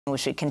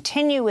As we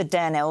continue with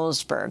Dan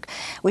Ellsberg,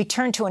 we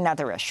turn to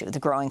another issue, the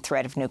growing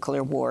threat of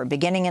nuclear war.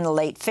 Beginning in the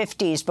late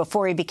 50s,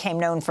 before he became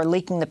known for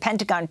leaking the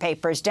Pentagon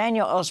Papers,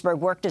 Daniel Ellsberg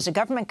worked as a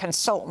government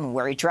consultant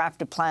where he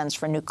drafted plans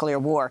for nuclear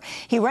war.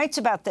 He writes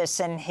about this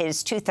in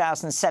his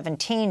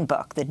 2017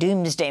 book, The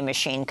Doomsday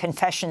Machine,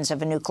 Confessions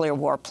of a Nuclear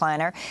War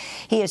Planner.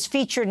 He is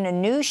featured in a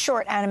new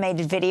short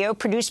animated video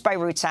produced by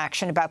Roots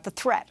Action about the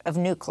threat of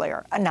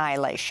nuclear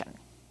annihilation.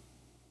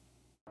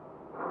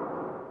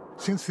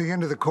 Since the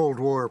end of the Cold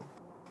War,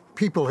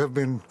 people have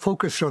been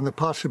focused on the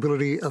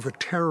possibility of a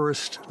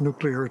terrorist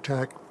nuclear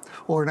attack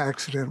or an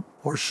accident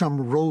or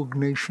some rogue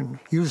nation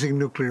using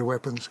nuclear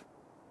weapons.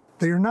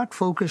 They are not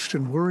focused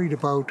and worried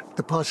about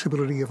the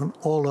possibility of an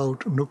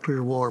all-out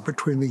nuclear war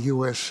between the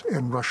U.S.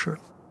 and Russia.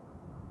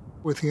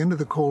 With the end of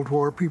the Cold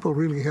War, people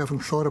really haven't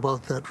thought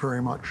about that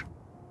very much.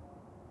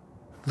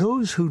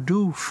 Those who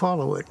do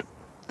follow it,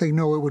 they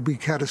know it would be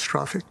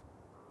catastrophic.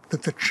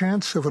 That the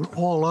chance of an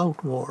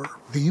all-out war,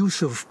 the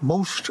use of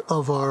most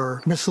of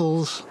our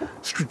missiles,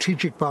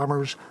 strategic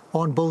bombers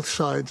on both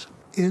sides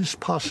is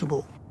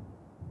possible.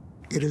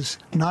 It is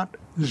not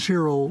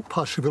zero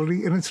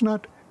possibility, and it's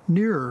not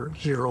near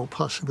zero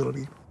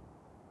possibility.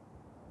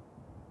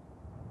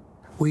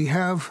 We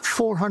have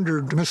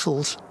 400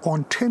 missiles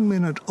on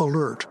 10-minute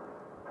alert.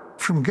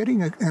 From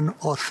getting an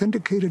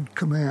authenticated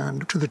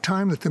command to the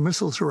time that the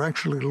missiles are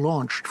actually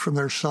launched from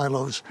their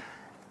silos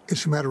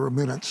is a matter of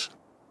minutes.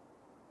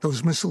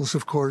 Those missiles,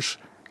 of course,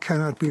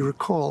 cannot be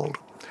recalled.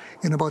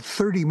 In about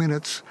 30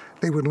 minutes,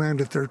 they would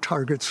land at their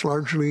targets,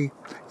 largely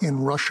in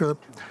Russia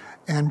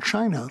and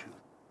China.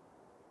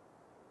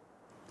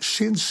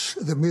 Since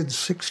the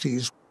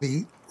mid-60s,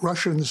 the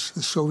Russians,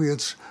 the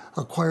Soviets,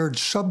 acquired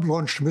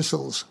sub-launched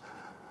missiles,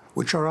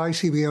 which our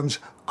ICBMs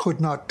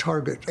could not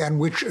target, and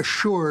which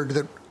assured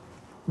that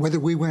whether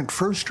we went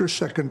first or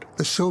second,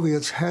 the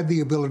Soviets had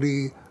the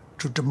ability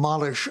to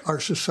demolish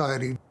our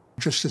society,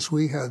 just as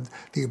we had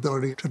the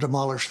ability to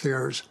demolish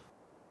theirs.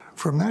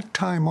 From that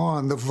time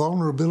on, the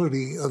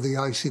vulnerability of the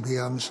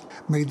ICBMs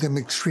made them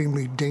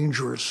extremely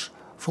dangerous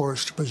for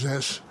us to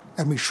possess,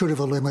 and we should have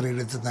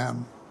eliminated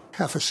them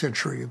half a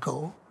century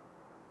ago.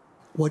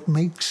 What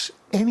makes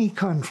any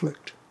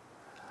conflict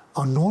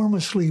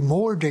enormously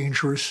more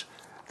dangerous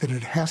than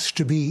it has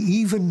to be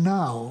even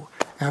now,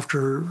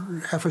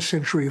 after half a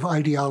century of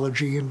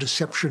ideology and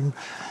deception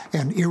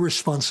and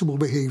irresponsible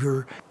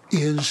behavior,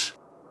 is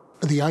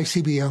the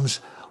ICBMs,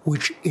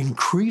 which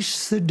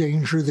increase the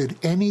danger that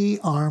any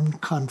armed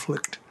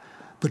conflict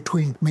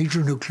between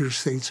major nuclear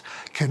states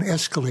can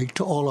escalate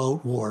to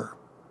all-out war.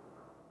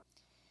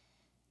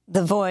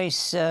 The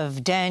voice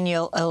of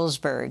Daniel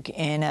Ellsberg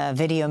in a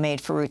video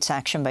made for Roots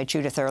Action by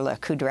Judith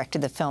Ehrlich, who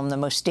directed the film The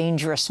Most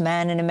Dangerous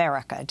Man in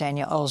America,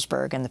 Daniel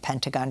Ellsberg and the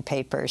Pentagon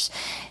Papers.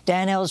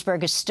 Dan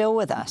Ellsberg is still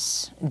with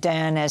us.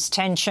 Dan, as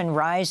tension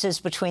rises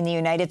between the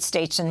United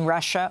States and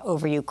Russia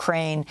over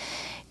Ukraine,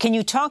 can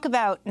you talk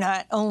about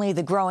not only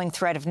the growing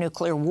threat of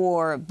nuclear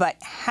war, but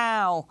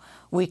how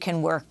we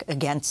can work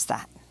against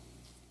that?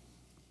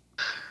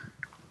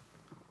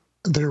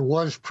 There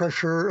was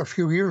pressure a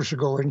few years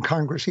ago in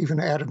Congress. Even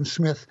Adam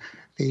Smith,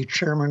 the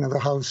chairman of the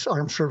House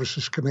Armed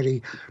Services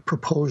Committee,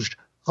 proposed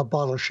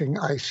abolishing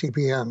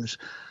ICBMs,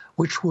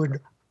 which would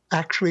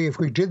actually, if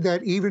we did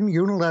that even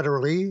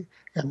unilaterally,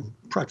 and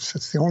perhaps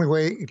that's the only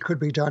way it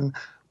could be done,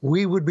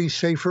 we would be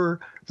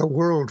safer, the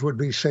world would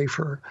be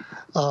safer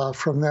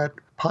from that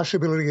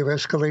possibility of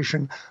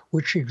escalation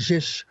which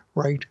exists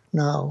right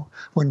now.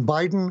 When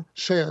Biden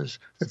says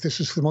that this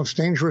is the most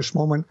dangerous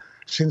moment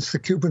since the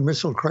Cuban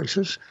Missile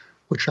Crisis,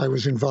 which I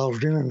was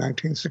involved in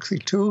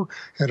 1962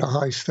 at a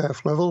high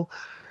staff level,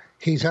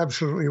 he's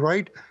absolutely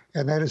right.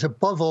 And that is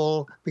above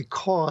all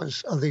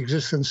because of the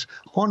existence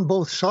on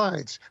both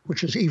sides,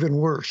 which is even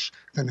worse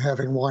than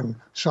having one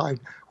side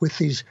with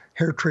these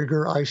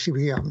hair-trigger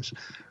ICBMs.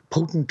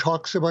 Putin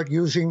talks about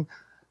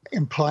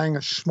implying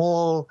a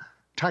small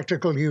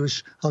tactical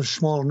use of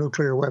small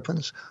nuclear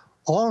weapons,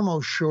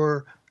 almost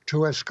sure to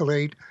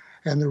escalate.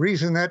 And the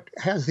reason that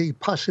has the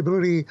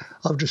possibility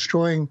of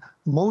destroying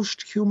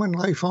most human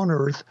life on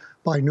Earth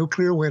by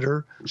nuclear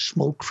winter,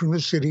 smoke from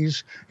the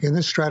cities in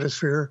the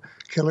stratosphere,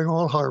 killing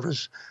all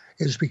harvests,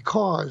 is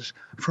because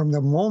from the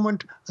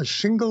moment a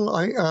single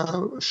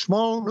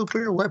small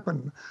nuclear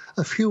weapon,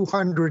 a few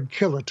hundred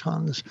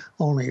kilotons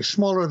only,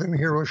 smaller than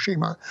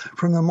Hiroshima,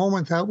 from the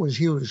moment that was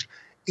used,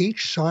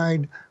 each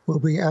side will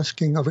be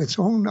asking of its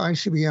own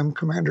ICBM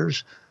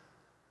commanders,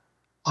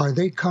 are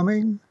they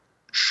coming?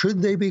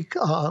 Should they be,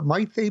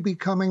 might they be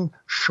coming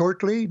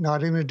shortly,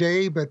 not in a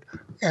day, but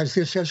as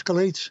this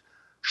escalates?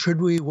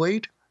 Should we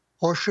wait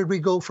or should we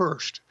go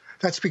first?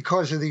 That's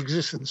because of the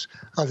existence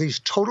of these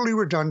totally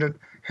redundant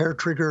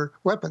hair-trigger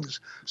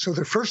weapons. So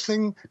the first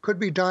thing could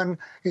be done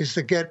is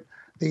to get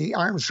the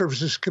Armed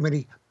Services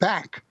Committee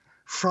back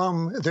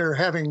from their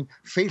having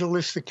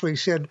fatalistically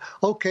said,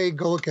 okay,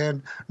 go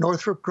again.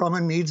 Northrop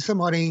Grumman needs the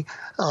money.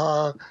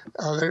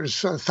 There's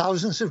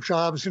thousands of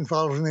jobs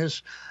involved in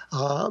this.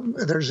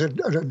 There's a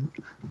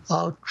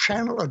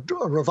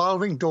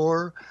revolving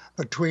door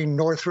between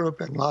Northrop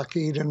and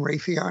Lockheed and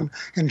Raytheon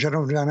and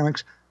General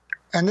Dynamics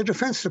and the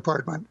Defense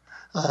Department,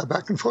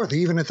 back and forth,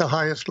 even at the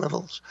highest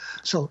levels.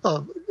 So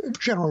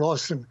General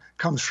Austin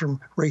comes from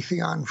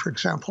Raytheon, for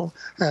example,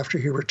 after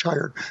he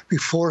retired.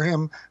 Before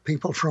him,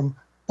 people from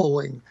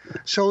Boeing.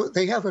 So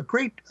they have a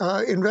great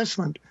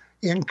investment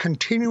in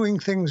continuing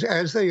things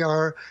as they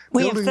are.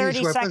 We have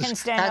 30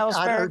 seconds, Daniel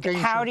Ellsberg.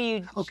 How do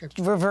you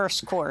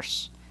reverse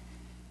course?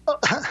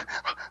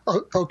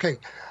 Okay.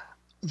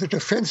 The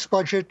defense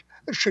budget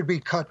should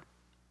be cut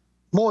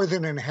more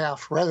than in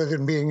half rather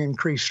than being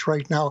increased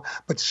right now,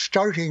 but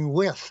starting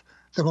with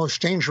the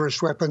most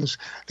dangerous weapons,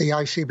 the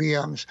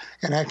ICBMs,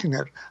 enacting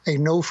that a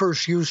no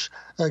first use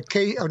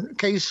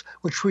case,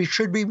 which we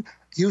should be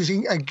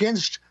using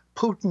against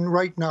Putin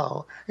right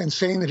now, and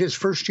saying that his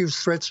first use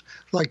threats,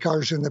 like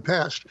ours in the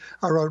past,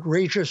 are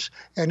outrageous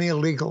and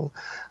illegal.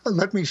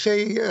 Let me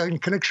say, in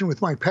connection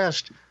with my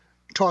past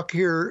talk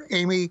here,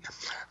 Amy,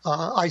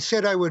 I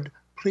said I would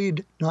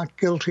plead not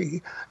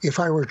guilty if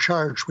I were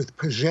charged with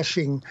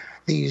possessing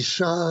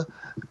these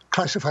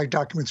classified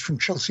documents from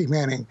Chelsea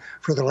Manning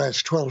for the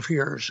last 12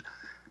 years.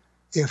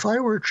 If I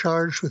were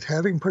charged with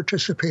having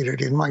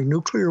participated in my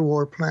nuclear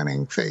war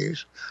planning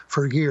phase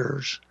for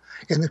years,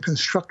 in the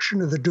construction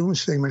of the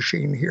doomsday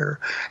machine here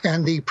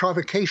and the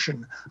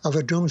provocation of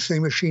a doomsday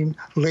machine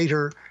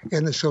later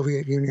in the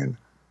Soviet Union,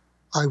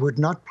 I would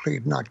not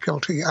plead not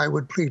guilty. I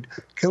would plead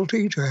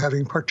guilty to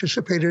having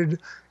participated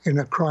in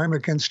a crime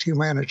against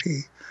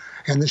humanity.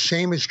 And the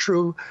same is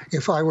true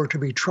if I were to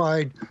be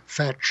tried,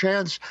 fat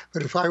chance,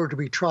 but if I were to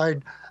be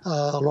tried,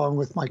 along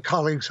with my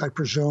colleagues, I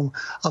presume,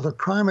 of a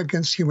crime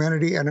against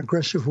humanity and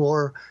aggressive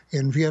war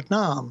in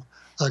Vietnam.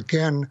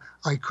 Again,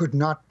 I could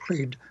not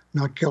plead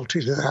not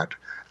guilty to that.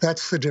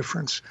 That's the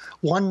difference.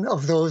 One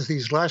of those,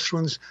 these last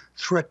ones,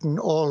 threaten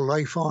all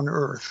life on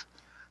Earth.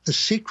 The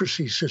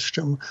secrecy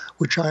system,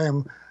 which I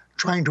am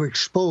trying to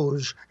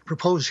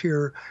propose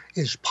here,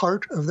 is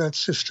part of that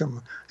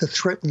system that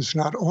threatens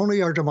not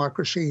only our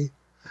democracy,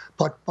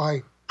 but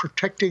by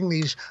protecting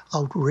these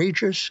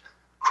outrageous,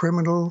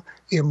 criminal,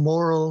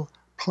 immoral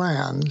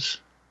plans,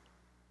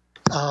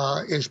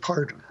 is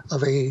part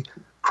of a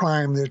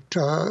crime that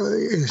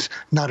is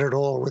not at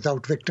all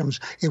without victims.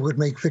 It would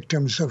make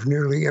victims of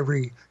nearly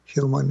every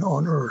human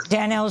on Earth.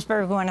 Dan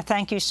Ellsberg, we want to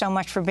thank you so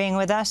much for being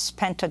with us.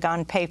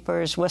 Pentagon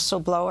Papers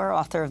whistleblower,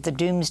 author of The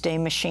Doomsday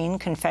Machine,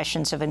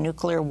 Confessions of a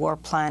Nuclear War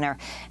Planner,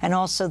 and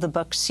also the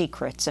book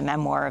Secrets, a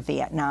memoir of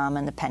Vietnam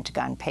and the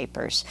Pentagon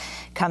Papers.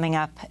 Coming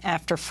up,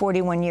 after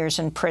 41 years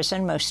in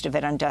prison, most of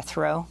it on death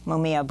row,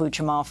 Mumia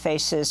Abu-Jamal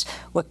faces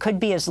what could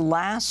be his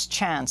last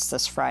chance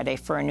this Friday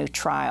for a new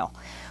trial.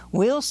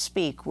 We'll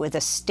speak with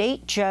a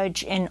state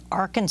judge in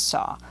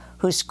Arkansas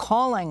who's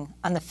calling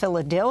on the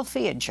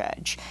Philadelphia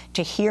judge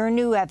to hear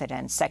new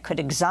evidence that could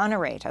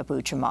exonerate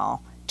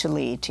Abu-Jamal to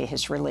lead to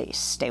his release.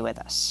 Stay with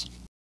us.